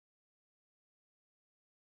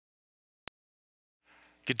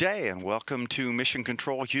Good day and welcome to Mission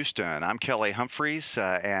Control Houston. I'm Kelly Humphries,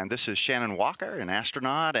 and this is Shannon Walker, an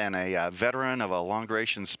astronaut and a veteran of a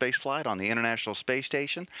long-duration spaceflight on the International Space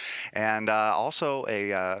Station, and also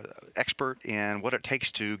a expert in what it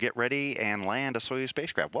takes to get ready and land a Soyuz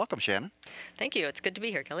spacecraft. Welcome, Shannon. Thank you. It's good to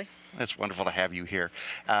be here, Kelly. It's wonderful to have you here.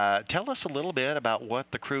 Tell us a little bit about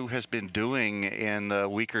what the crew has been doing in the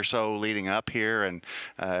week or so leading up here, and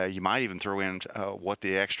you might even throw in what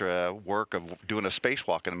the extra work of doing a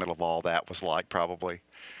spacewalk in the middle of all that was like, probably.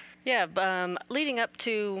 Yeah, leading up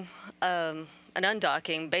to an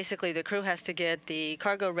undocking, basically the crew has to get the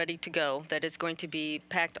cargo ready to go that is going to be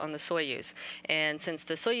packed on the Soyuz. And since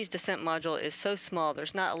the Soyuz descent module is so small,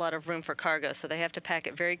 there's not a lot of room for cargo, so they have to pack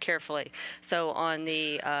it very carefully. So on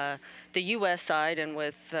the U.S. side, and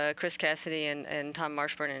with Chris Cassidy and Tom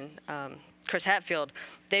Marshburn and Chris Hatfield,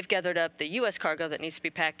 they've gathered up the U.S. cargo that needs to be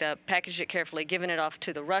packed up, packaged it carefully, given it off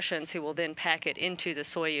to the Russians, who will then pack it into the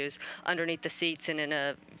Soyuz underneath the seats and in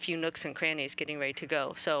a few nooks and crannies getting ready to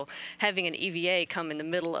go. So having an EVA come in the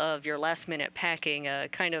middle of your last-minute packing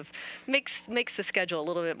kind of makes the schedule a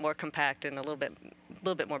little bit more compact and a little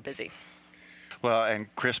bit more busy. Well, and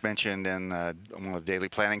Chris mentioned in one of the daily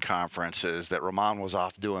planning conferences that Ramon was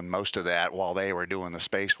off doing most of that while they were doing the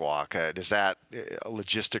spacewalk. Does that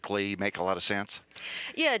logistically make a lot of sense?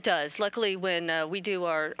 Yeah, it does. Luckily, when we do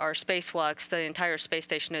our spacewalks, the entire space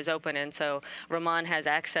station is open, and so Ramon has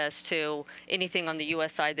access to anything on the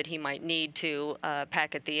U.S. side that he might need to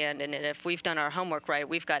pack at the end. And if we've done our homework right,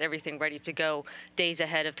 we've got everything ready to go days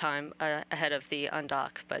ahead of time, ahead of the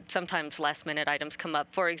undock. But sometimes last-minute items come up.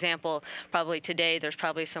 For example, probably today, there's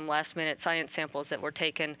probably some last-minute science samples that were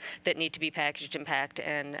taken that need to be packaged and packed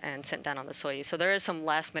and sent down on the Soyuz. So there is some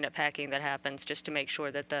last-minute packing that happens just to make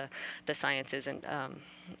sure that the science isn't,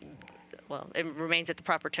 well, it remains at the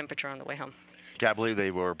proper temperature on the way home. Yeah, I believe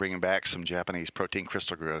they were bringing back some Japanese protein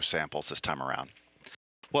crystal growth samples this time around.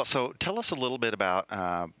 Well, so tell us a little bit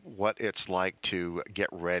about what it's like to get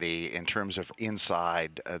ready in terms of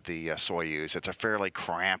inside the Soyuz. It's a fairly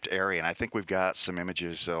cramped area, and I think we've got some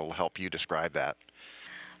images that'll help you describe that.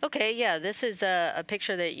 Okay, yeah, this is a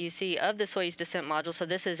picture that you see of the Soyuz descent module. So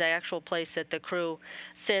this is the actual place that the crew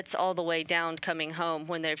sits all the way down coming home.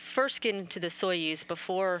 When they first get into the Soyuz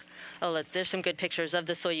before, there's some good pictures of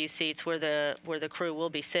the Soyuz seats where the crew will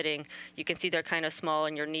be sitting. You can see they're kind of small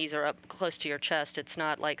and your knees are up close to your chest. It's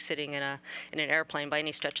not like sitting in an airplane by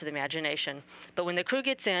any stretch of the imagination. But when the crew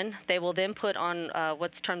gets in, they will then put on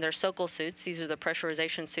what's termed their SOCOL suits. These are the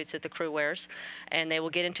pressurization suits that the crew wears, and they will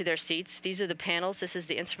get into their seats. These are the panels. This is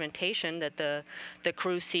the instrumentation that the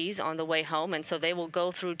crew sees on the way home, and so they will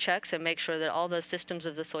go through checks and make sure that all the systems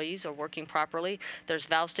of the Soyuz are working properly. There's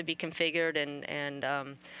valves to be configured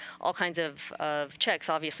and all kinds of checks.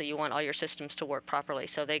 Obviously, you want all your systems to work properly,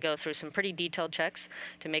 so they go through some pretty detailed checks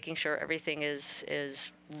to making sure everything is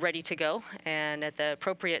ready to go, and at the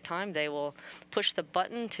appropriate time they will push the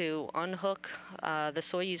button to unhook the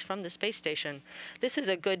Soyuz from the space station. This is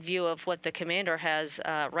a good view of what the commander has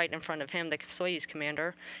right in front of him, the Soyuz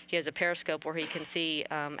commander. He has a periscope where he can see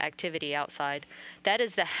activity outside. That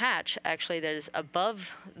is the hatch, actually, that is above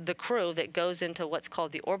the crew that goes into what's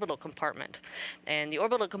called the orbital compartment. And the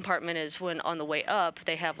orbital compartment is when on the way up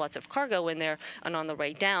they have lots of cargo in there, and on the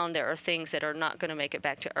way down there are things that are not going to make it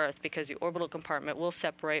back to Earth because the orbital compartment will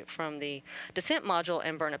separate from the descent module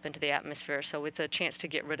and burn up into the atmosphere. So it's a chance to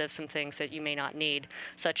get rid of some things that you may not need,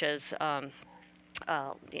 such as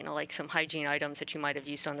like some hygiene items that you might have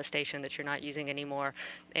used on the station that you're not using anymore,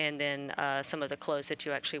 and then some of the clothes that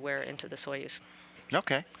you actually wear into the Soyuz.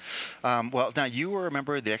 Okay. Well, now you were a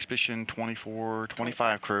member of the Expedition 24,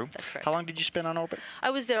 25 crew. That's correct. How long did you spend on orbit?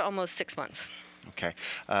 I was there almost 6 months. Okay.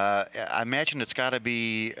 I imagine it's got to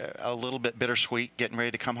be a little bit bittersweet getting ready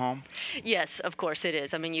to come home. Yes, of course it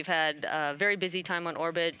is. I mean, you've had a very busy time on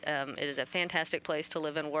orbit. It is a fantastic place to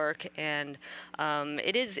live and work, and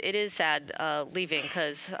it is sad leaving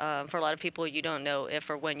because for a lot of people, you don't know if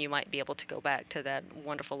or when you might be able to go back to that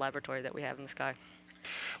wonderful laboratory that we have in the sky.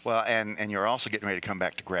 Well, and you're also getting ready to come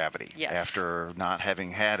back to gravity. Yes. After not having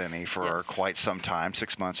had any for Yes. quite some time,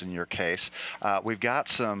 6 months in your case. We've got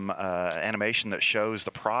some animation that shows the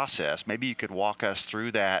process. Maybe you could walk us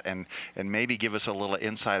through that and maybe give us a little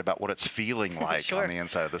insight about what it's feeling like Sure. on the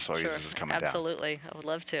inside of the Soyuz Sure. as it's coming down. Absolutely. I would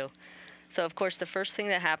love to. So, of course, the first thing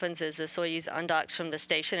that happens is the Soyuz undocks from the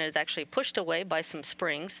station and is actually pushed away by some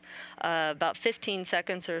springs. About 15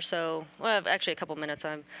 seconds or so, well, actually a couple minutes,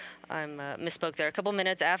 I'm misspoke there. A couple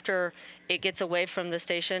minutes after it gets away from the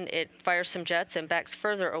station, it fires some jets and backs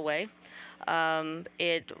further away.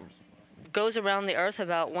 It goes around the Earth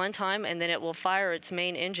about one time, and then it will fire its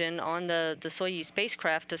main engine on the Soyuz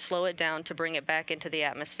spacecraft to slow it down to bring it back into the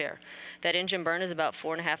atmosphere. That engine burn is about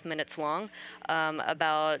 4.5 minutes long.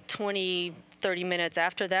 About 20-30 minutes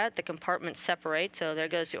after that, the compartments separate. So there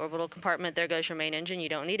goes the orbital compartment, there goes your main engine. You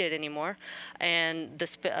don't need it anymore. And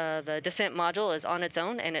the descent module is on its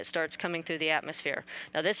own, and it starts coming through the atmosphere.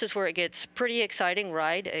 Now this is where it gets pretty exciting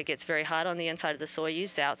ride. It gets very hot on the inside of the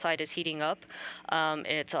Soyuz. The outside is heating up.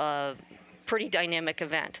 It's a pretty dynamic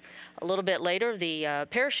event. A little bit later, the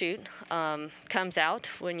parachute comes out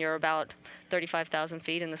when you're about 35,000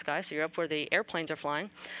 feet in the sky, so you're up where the airplanes are flying.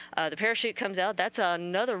 The parachute comes out. That's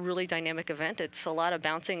another really dynamic event. It's a lot of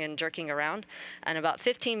bouncing and jerking around. And about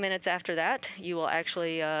 15 minutes after that, you will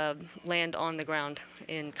actually land on the ground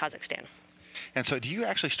in Kazakhstan. And so do you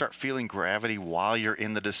actually start feeling gravity while you're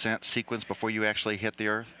in the descent sequence before you actually hit the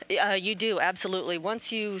Earth? You do, absolutely.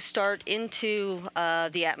 Once you start into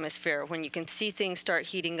the atmosphere, when you can see things start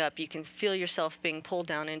heating up, you can feel yourself being pulled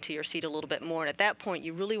down into your seat a little bit more. And at that point,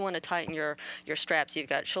 you really want to tighten your straps. You've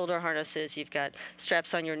got shoulder harnesses, you've got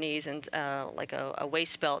straps on your knees, and like a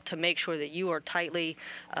waist belt to make sure that you are tightly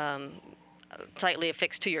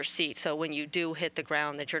affixed to your seat. So when you do hit the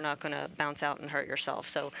ground, that you're not going to bounce out and hurt yourself.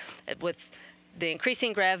 So with the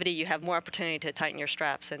increasing gravity, you have more opportunity to tighten your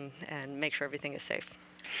straps and make sure everything is safe.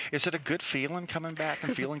 Is it a good feeling coming back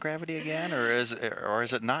and feeling gravity again, or is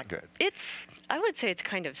it not good? I would say it's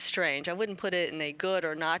kind of strange. I wouldn't put it in a good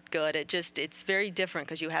or not good. It's very different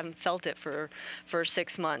because you haven't felt it for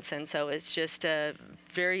 6 months, and so it's just a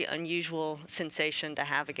very unusual sensation to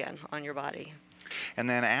have again on your body. And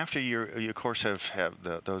then after you of course have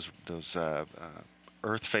those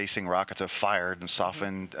Earth-facing rockets have fired and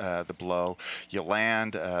softened the blow. You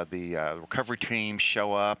land, the recovery team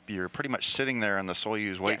show up. You're pretty much sitting there in the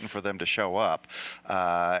Soyuz waiting for them to show up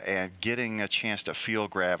and getting a chance to feel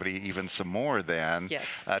gravity even some more then. Yes.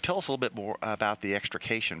 Tell us a little bit more about the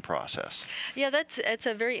extrication process. Yeah, it's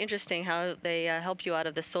a very interesting how they help you out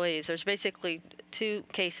of the Soyuz. There's basically two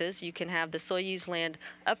cases. You can have the Soyuz land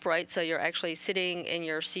upright, so you're actually sitting in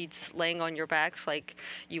your seats laying on your backs like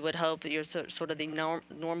you would hope. You're sort of the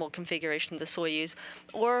normal configuration of the Soyuz.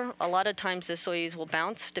 Or a lot of times the Soyuz will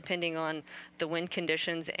bounce depending on the wind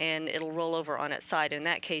conditions, and it'll roll over on its side. In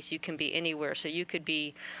that case, you can be anywhere. So you could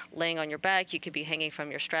be laying on your back, you could be hanging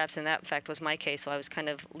from your straps, and that in fact was my case. So I was kind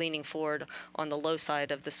of leaning forward on the low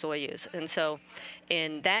side of the Soyuz. And so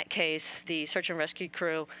in that case, the search and rescue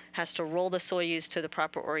crew has to roll the Soyuz to the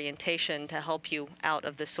proper orientation to help you out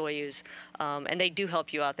of the Soyuz. And they do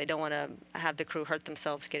help you out. They don't want to have the crew hurt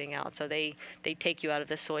themselves getting out. So they take you out of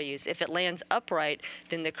the Soyuz. If it lands upright,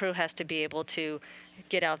 then the crew has to be able to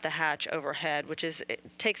get out the hatch overhead, it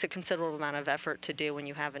takes a considerable amount of effort to do when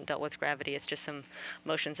you haven't dealt with gravity. It's just some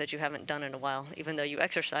motions that you haven't done in a while. Even though you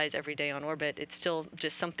exercise every day on orbit, it's still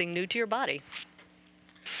just something new to your body.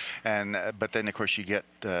 And but then of course you get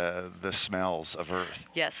the smells of Earth.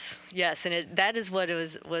 Yes, and that is what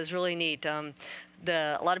was really neat. A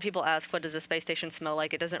lot of people ask, what does the space station smell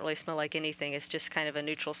like? It doesn't really smell like anything. It's just kind of a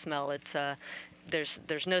neutral smell. It's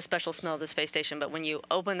there's no special smell of the space station, but when you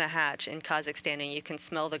open the hatch in Kazakhstan and you can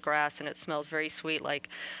smell the grass, and it smells very sweet, like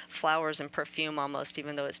flowers and perfume almost,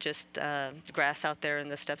 even though it's just grass out there in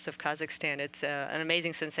the steppes of Kazakhstan. It's an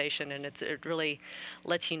amazing sensation, and it really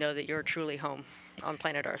lets you know that you're truly home on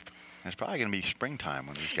planet Earth. It's probably going to be springtime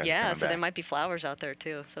when these guys are coming Yeah, back. so there might be flowers out there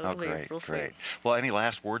too. So it'll be real sweet. Great. Well, any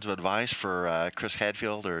last words of advice for Chris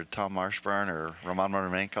Hadfield or Tom Marshburn or Roman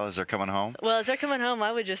Monomenko as they're coming home? Well, as they're coming home,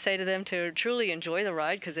 I would just say to them to truly enjoy the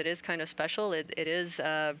ride, because it is kind of special. It is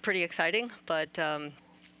pretty exciting, but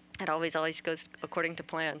it always goes according to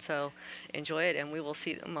plan. So enjoy it, and we will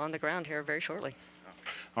see them on the ground here very shortly.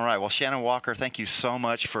 All right. Well, Shannon Walker, thank you so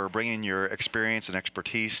much for bringing your experience and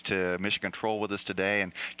expertise to Mission Control with us today,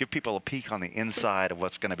 and give people a peek on the inside of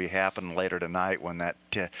what's going to be happening later tonight when that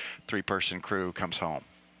 3-person crew comes home.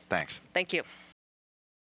 Thanks. Thank you.